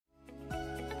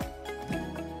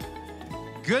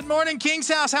Good morning, King's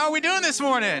House. How are we doing this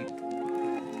morning?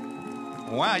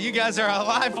 Wow, you guys are a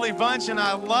lively bunch, and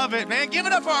I love it, man. Give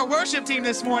it up for our worship team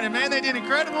this morning, man. They did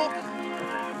incredible,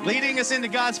 leading us into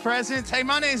God's presence. Hey,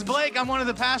 my name's Blake. I'm one of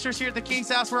the pastors here at the King's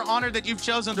House. We're honored that you've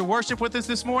chosen to worship with us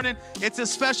this morning. It's a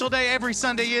special day. Every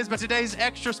Sunday is, but today's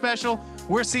extra special.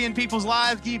 We're seeing people's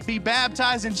lives be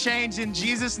baptized and changed in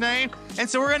Jesus' name. And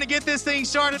so we're going to get this thing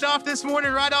started off this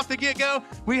morning right off the get-go.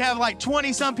 We have like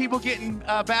 20-some people getting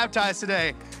baptized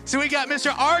today. So we got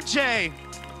Mr. RJ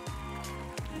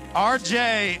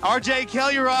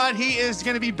Kelurod. He is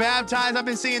going to be baptized. I've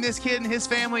been seeing this kid and his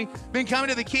family been coming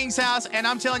to the King's House, and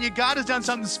I'm telling you, God has done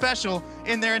something special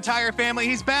in their entire family.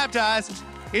 He's baptized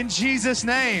in Jesus'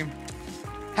 name.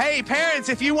 Hey, parents,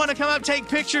 if you want to come up, take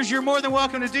pictures, you're more than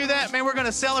welcome to do that. Man, we're going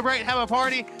to celebrate, have a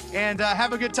party, and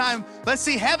have a good time. Let's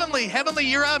see, Heavenly. Heavenly,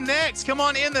 you're up next. Come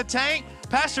on in the tank.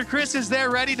 Pastor Chris is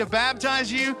there ready to baptize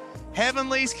you.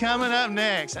 Heavenly's coming up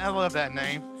next. I love that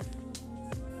name.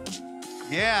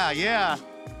 Yeah.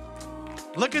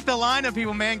 Look at the line of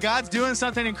people, man. God's doing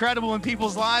something incredible in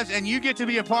people's lives, and you get to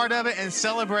be a part of it and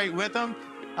celebrate with them.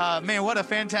 Man, what a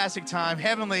fantastic time.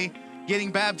 Heavenly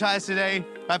getting baptized today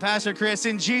by Pastor Chris.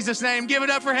 In Jesus' name, give it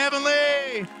up for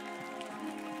Heavenly.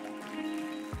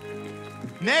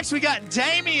 Next, we got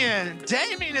Damien.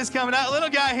 Damien is coming out. Little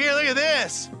guy here, look at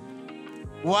this.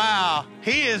 Wow,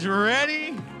 he is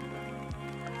ready.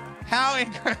 How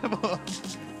incredible.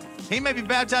 He may be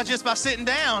baptized just by sitting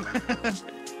down.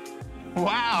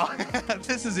 Wow,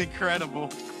 this is incredible.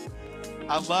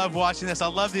 I love watching this. I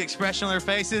love the expression on their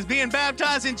faces. Being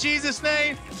baptized in Jesus'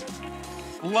 name.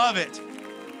 Love it.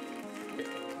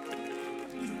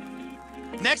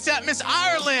 Next up, Miss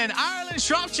Ireland. Ireland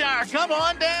Shropshire, come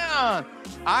on down.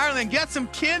 Ireland, get some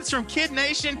kids from Kid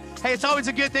Nation. Hey, it's always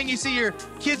a good thing you see your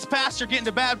kids' pastor getting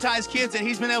to baptize kids that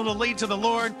he's been able to lead to the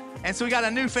Lord. And so we got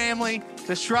a new family.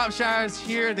 The Shropshires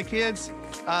here, the kids.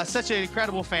 Such an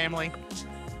incredible family.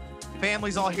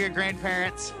 Families all here,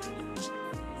 grandparents.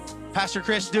 Pastor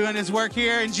Chris doing his work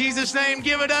here. In Jesus' name,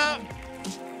 give it up.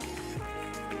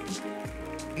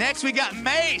 Next, we got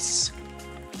Mace.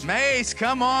 Mace,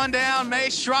 come on down.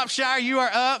 Mace, Shropshire, you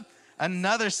are up.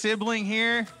 Another sibling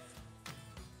here.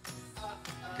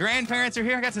 Grandparents are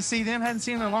here. I got to see them. Hadn't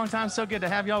seen them in a long time. So good to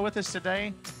have y'all with us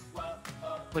today.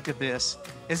 Look at this.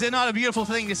 Is it not a beautiful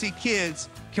thing to see kids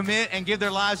commit and give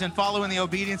their lives and follow in the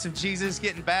obedience of Jesus,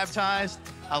 getting baptized?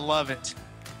 I love it.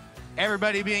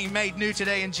 Everybody being made new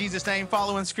today in Jesus' name,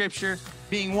 following Scripture,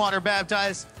 being water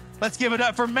baptized. Let's give it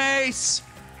up for Mace.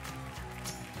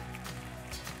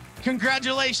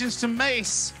 Congratulations to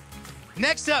Mace.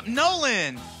 Next up,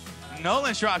 Nolan.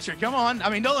 Nolan Shropshire, come on.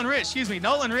 Nolan Rich, excuse me.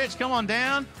 Nolan Rich, come on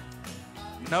down.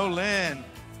 Nolan.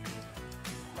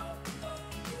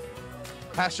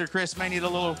 Pastor Chris may need a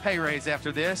little pay raise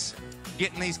after this.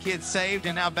 Getting these kids saved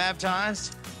and now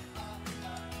baptized.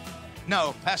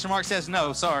 No, Pastor Mark says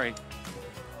no, sorry.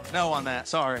 No on that,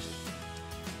 sorry.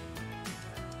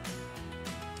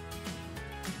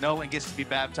 Nolan gets to be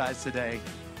baptized today.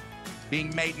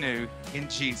 Being made new in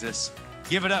Jesus.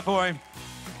 Give it up for him.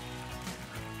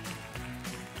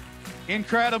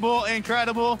 Incredible,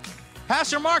 incredible.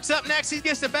 Pastor Mark's up next. He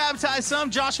gets to baptize some.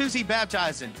 Josh, who's he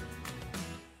baptizing?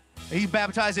 He's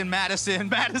baptizing Madison.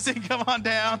 Madison, come on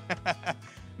down.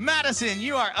 Madison,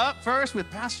 you are up first with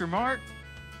Pastor Mark.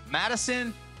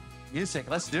 Madison, music,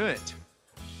 let's do it.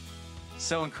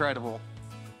 So incredible.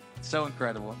 So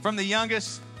incredible. From the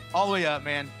youngest all the way up,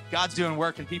 man. God's doing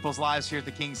work in people's lives here at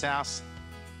the King's House.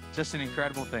 Just an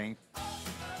incredible thing.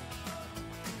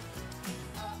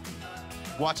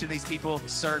 Watching these people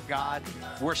serve God,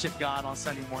 worship God on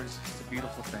Sunday mornings is just a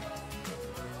beautiful thing.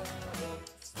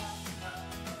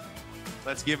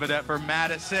 Let's give it up for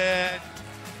Madison.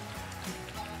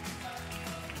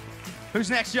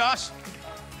 Who's next, Josh?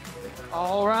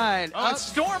 All right. Oh, it's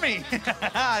Stormy.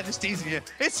 Just teasing you.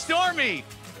 It's Stormy.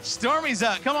 Stormy's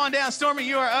up. Come on down, Stormy.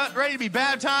 You are up, ready to be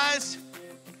baptized.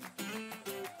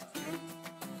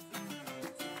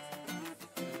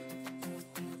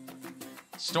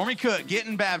 Stormy Cook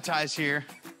getting baptized here.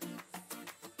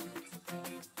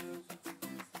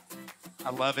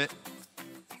 I love it.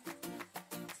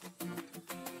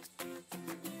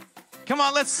 Come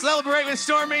on, let's celebrate with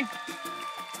Stormy.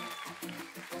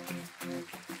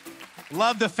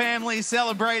 Love the family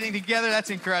celebrating together. That's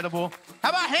incredible.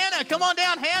 How about Hannah? Come on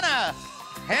down, Hannah.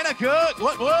 Hannah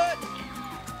Cook. What?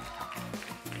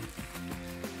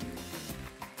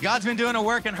 God's been doing a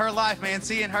work in her life, man.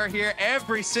 Seeing her here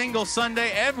every single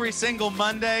Sunday, every single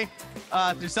Monday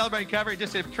through Celebrating Recovery.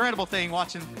 Just an incredible thing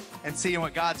watching and seeing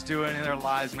what God's doing in their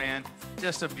lives, man.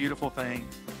 Just a beautiful thing.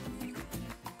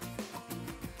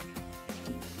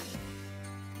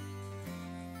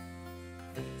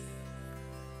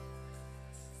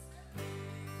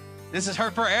 This is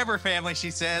her forever family,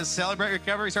 she says. Celebrate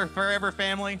Recovery is her forever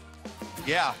family.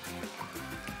 Yeah.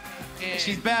 And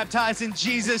She's baptized in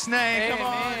Jesus' name. Come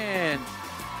on. amen.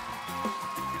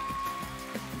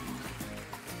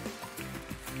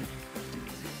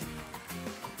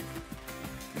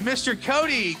 Mr.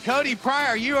 Cody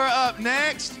Pryor, you are up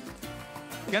next.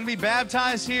 Gonna be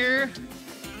baptized here.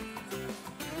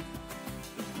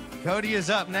 Cody is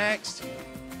up next.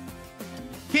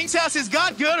 King's House, is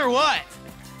God good or what?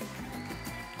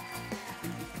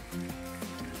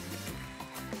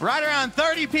 Right around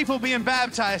 30 people being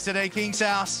baptized today, King's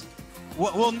House.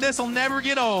 Well, this will never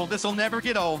get old. This will never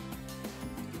get old.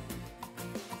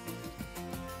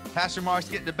 Pastor Mark's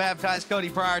getting to baptize Cody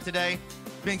Pryor today.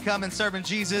 Been coming, serving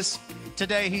Jesus.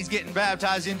 Today, he's getting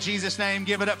baptized in Jesus' name.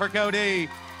 Give it up for Cody.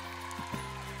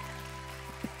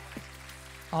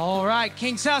 All right,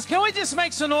 King's House, can we just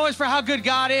make some noise for how good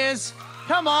God is?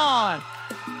 Come on.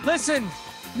 Listen,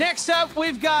 next up,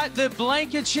 we've got the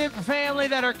Blankenship family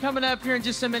that are coming up here in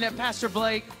just a minute. Pastor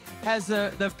Blake has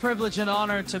the privilege and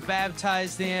honor to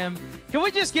baptize them. Can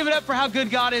we just give it up for how good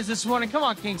God is this morning? Come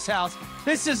on, King's House.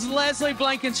 This is Leslie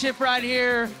Blankenship right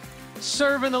here,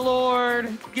 serving the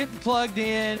Lord, getting plugged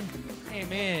in.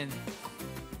 Amen.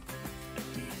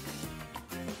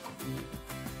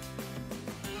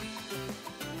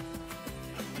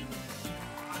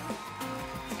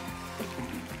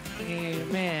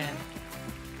 Amen.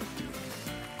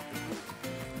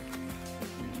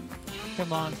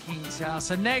 Come on, King's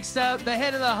House. And next up, the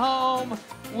head of the home,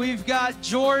 we've got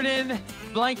Jordan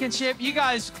Blankenship. You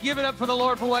guys give it up for the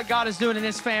Lord for what God is doing in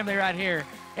his family right here.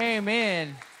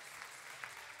 Amen.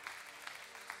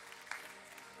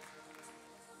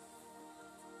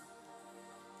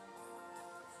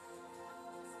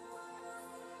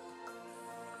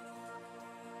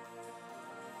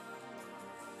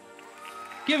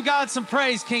 Give God some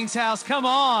praise, King's House. Come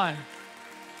on.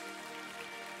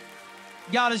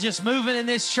 God is just moving in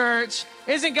this church.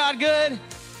 Isn't God good?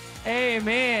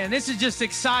 Amen. This is just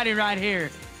exciting right here.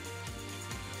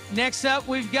 Next up,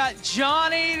 we've got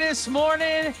Johnny this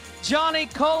morning. Johnny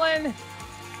Cullen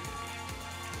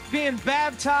being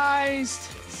baptized,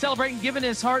 celebrating, giving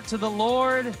his heart to the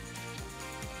Lord.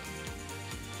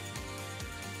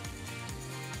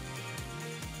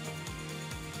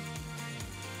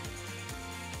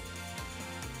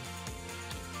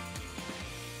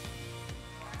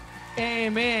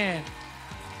 Amen.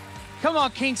 Come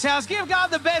on, King's House. Give God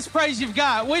the best praise you've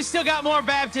got. We still got more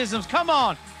baptisms. Come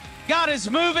on. God is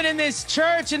moving in this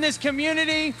church, in this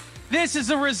community. This is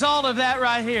the result of that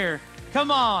right here.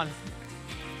 Come on.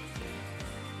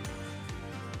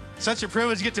 Such a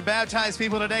privilege to get to baptize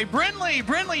people today. Brindley,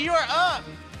 you are up.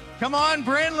 Come on,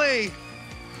 Brindley.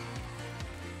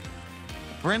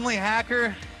 Brindley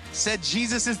Hacker said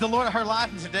Jesus is the Lord of her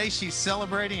life, and today she's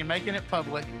celebrating and making it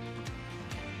public.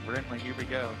 Brindley, here we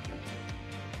go.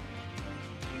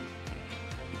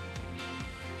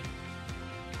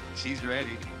 She's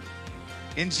ready.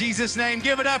 In Jesus' name,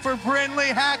 give it up for Brindley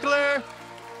Hackler.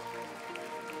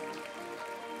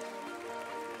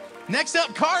 Next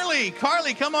up, Carly.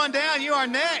 Carly, come on down. You are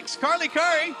next. Carly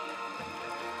Curry.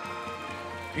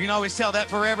 You can always tell that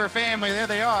forever family. There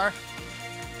they are.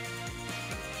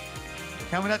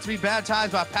 Coming up to be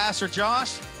baptized by Pastor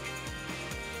Josh.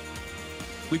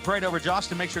 We prayed over Josh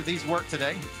to make sure these work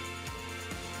today.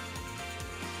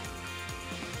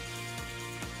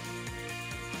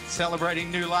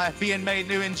 Celebrating new life, being made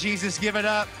new in Jesus. Give it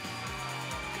up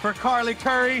for Carly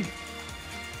Curry.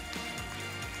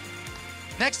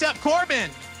 Next up, Corbin.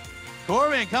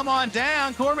 Corbin, come on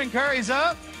down. Corbin Curry's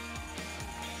up.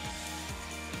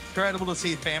 Incredible to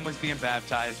see families being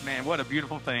baptized. Man, what a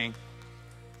beautiful thing.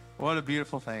 What a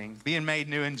beautiful thing. Being made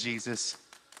new in Jesus.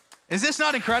 Is this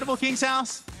not incredible, King's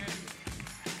House?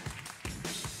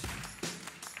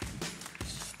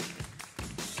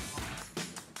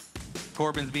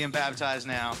 Corbin's being baptized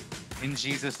now in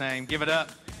Jesus' name. Give it up.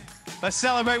 Let's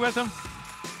celebrate with him.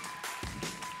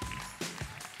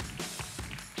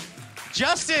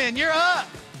 Justin, you're up.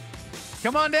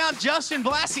 Come on down, Justin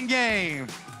Blassingame.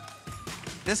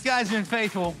 This guy's been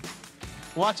faithful.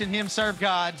 Watching him serve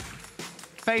God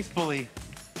faithfully.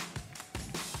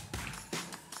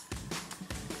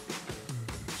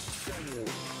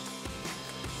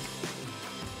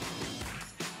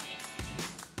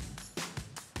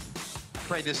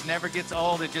 I pray this never gets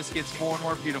old. It just gets more and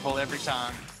more beautiful every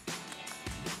time.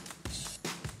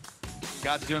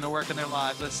 God's doing the work in their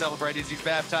lives. Let's celebrate as he's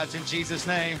baptized in Jesus'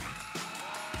 name.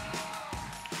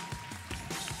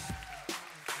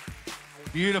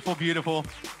 Beautiful, beautiful.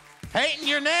 Peyton,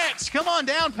 you're next. Come on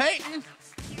down, Peyton.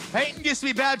 Peyton gets to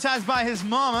be baptized by his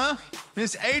mama.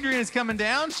 Miss Adrian is coming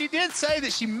down. She did say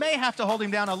that she may have to hold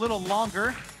him down a little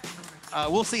longer.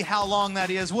 We'll see how long that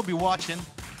is. We'll be watching.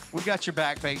 We got your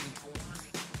back, Peyton.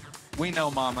 We know,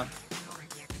 Mama.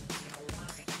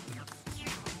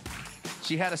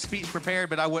 She had a speech prepared,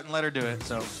 but I wouldn't let her do it,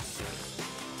 so.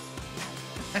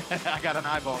 I got an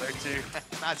eyeball there, too.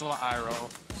 Nice little eye roll.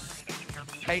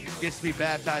 Peyton gets to be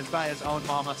baptized by his own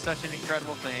mama. Such an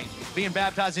incredible thing. Being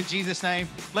baptized in Jesus' name.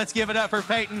 Let's give it up for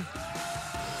Peyton.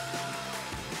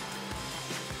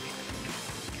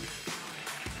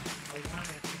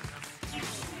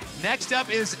 Next up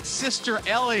is Sister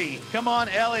Ellie. Come on,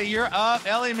 Ellie, you're up.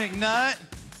 Ellie McNutt,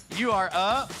 you are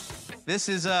up. This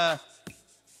is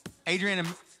Adrian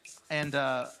and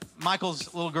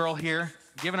Michael's little girl here,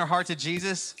 giving her heart to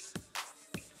Jesus.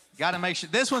 Got to make sure.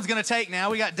 This one's going to take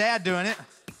now. We got Dad doing it.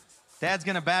 Dad's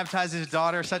going to baptize his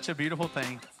daughter. Such a beautiful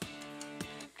thing.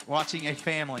 Watching a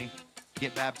family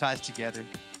get baptized together.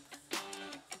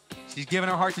 She's giving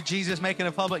her heart to Jesus, making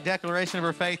a public declaration of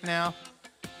her faith now.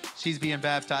 She's being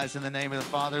baptized in the name of the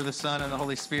Father, the Son, and the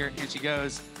Holy Spirit. Here she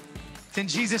goes. It's in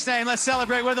Jesus' name. Let's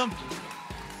celebrate with them.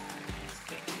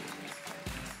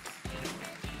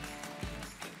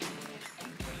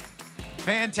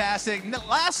 Fantastic.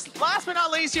 Last but not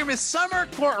least here, Miss Summer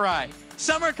Courtright.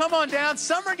 Summer, come on down.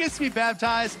 Summer gets to be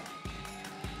baptized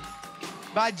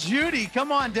by Judy.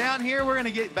 Come on down here. We're going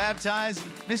to get baptized.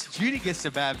 Miss Judy gets to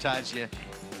baptize you.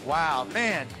 Wow,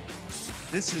 man.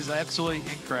 This is absolutely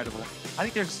incredible. I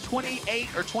think there's 28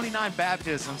 or 29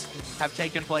 baptisms have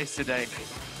taken place today.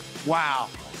 Wow.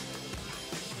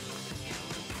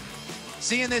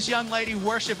 Seeing this young lady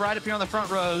worship right up here on the front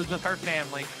rows with her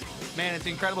family, man, it's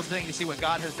an incredible thing to see what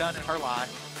God has done in her life.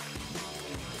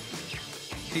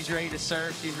 She's ready to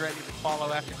serve. She's ready to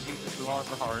follow after Jesus with all of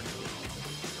her heart.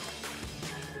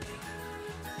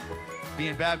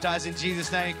 Being baptized in Jesus'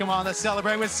 name. Come on, let's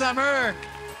celebrate with Summer.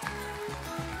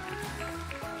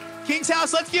 King's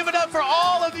House, let's give it up for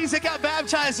all of these that got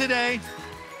baptized today,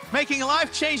 making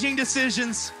life-changing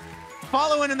decisions,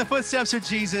 following in the footsteps of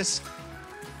Jesus.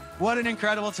 What an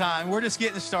incredible time. We're just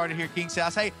getting started here, King's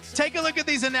House. Hey, take a look at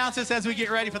these announcements as we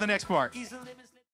get ready for the next part.